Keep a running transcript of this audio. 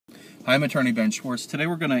I'm Attorney Ben Schwartz. Today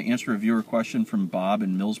we're going to answer a viewer question from Bob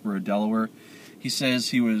in Millsboro, Delaware. He says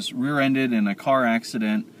he was rear-ended in a car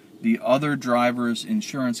accident. The other driver's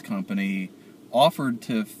insurance company offered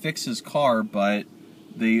to fix his car, but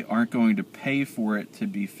they aren't going to pay for it to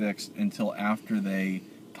be fixed until after they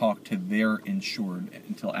talk to their insured,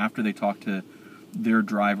 until after they talk to their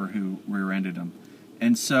driver who rear-ended him.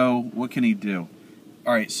 And so what can he do?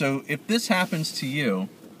 All right, so if this happens to you,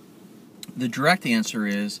 the direct answer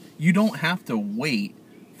is you don't have to wait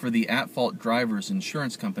for the at-fault driver's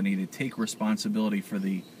insurance company to take responsibility for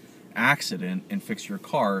the accident and fix your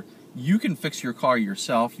car. You can fix your car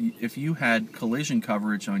yourself. If you had collision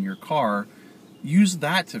coverage on your car, use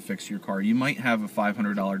that to fix your car. You might have a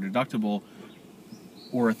 $500 deductible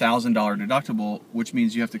or a $1,000 deductible, which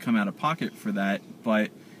means you have to come out of pocket for that,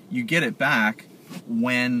 but you get it back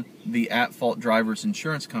when the at-fault driver's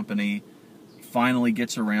insurance company finally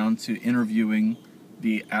gets around to interviewing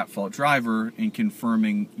the at-fault driver and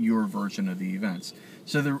confirming your version of the events.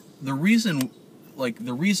 So the reason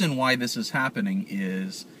why this is happening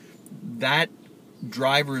is that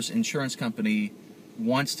driver's insurance company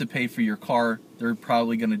wants to pay for your car. They're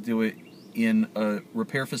probably going to do it in a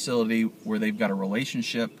repair facility where they've got a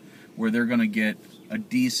relationship, where they're going to get a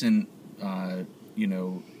decent, they're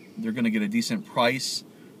going to get a decent price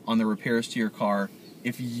on the repairs to your car.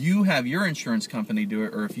 If you have your insurance company do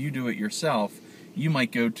it, or if you do it yourself, you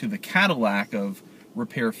might go to the Cadillac of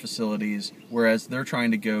repair facilities, whereas they're trying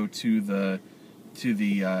to go to the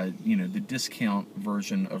discount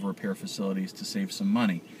version of repair facilities to save some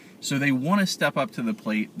money. So they want to step up to the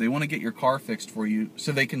plate. They want to get your car fixed for you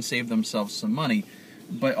so they can save themselves some money.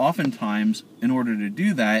 But oftentimes, in order to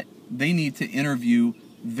do that, they need to interview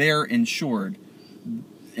their insured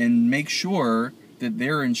and make sure that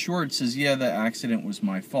their insured says, yeah, the accident was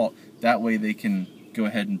my fault. That way they can go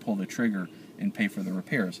ahead and pull the trigger and pay for the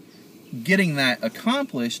repairs. Getting that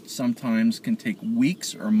accomplished sometimes can take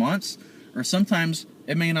weeks or months, or sometimes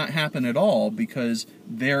it may not happen at all because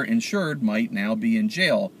their insured might now be in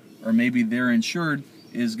jail, or maybe their insured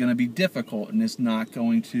is going to be difficult and is not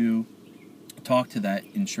going to talk to that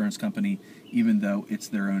insurance company even though it's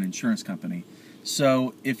their own insurance company.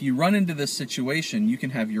 So if you run into this situation, you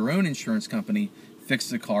can have your own insurance company fix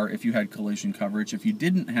the car if you had collision coverage. If you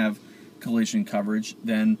didn't have collision coverage,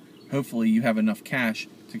 then hopefully you have enough cash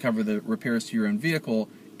to cover the repairs to your own vehicle,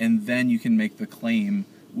 and then you can make the claim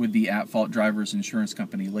with the at-fault driver's insurance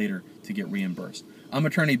company later to get reimbursed. I'm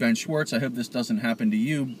Attorney Ben Schwartz. I hope this doesn't happen to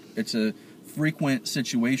you. It's a frequent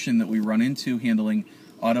situation that we run into handling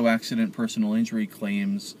auto accident personal injury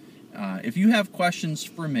claims. If you have questions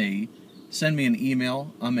for me, send me an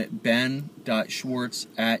email. I'm at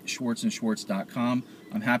ben.schwartz@schwartzandschwartz.com.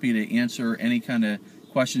 I'm happy to answer any kind of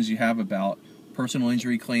questions you have about personal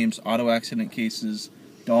injury claims, auto accident cases,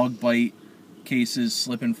 dog bite cases,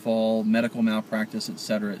 slip and fall, medical malpractice,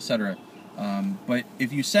 etc., etc. But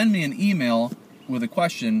if you send me an email with a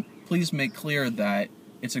question, please make clear that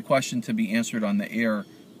it's a question to be answered on the air,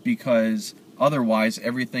 because otherwise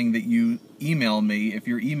everything that you email me, if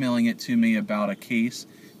you're emailing it to me about a case,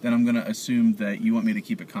 then I'm going to assume that you want me to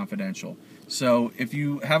keep it confidential. So if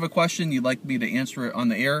you have a question, you'd like me to answer it on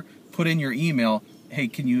the air, put in your email, hey,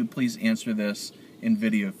 can you please answer this in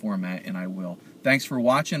video format, and I will. Thanks for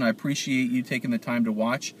watching. I appreciate you taking the time to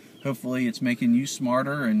watch. Hopefully it's making you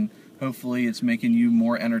smarter, and hopefully it's making you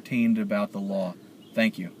more entertained about the law.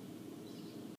 Thank you.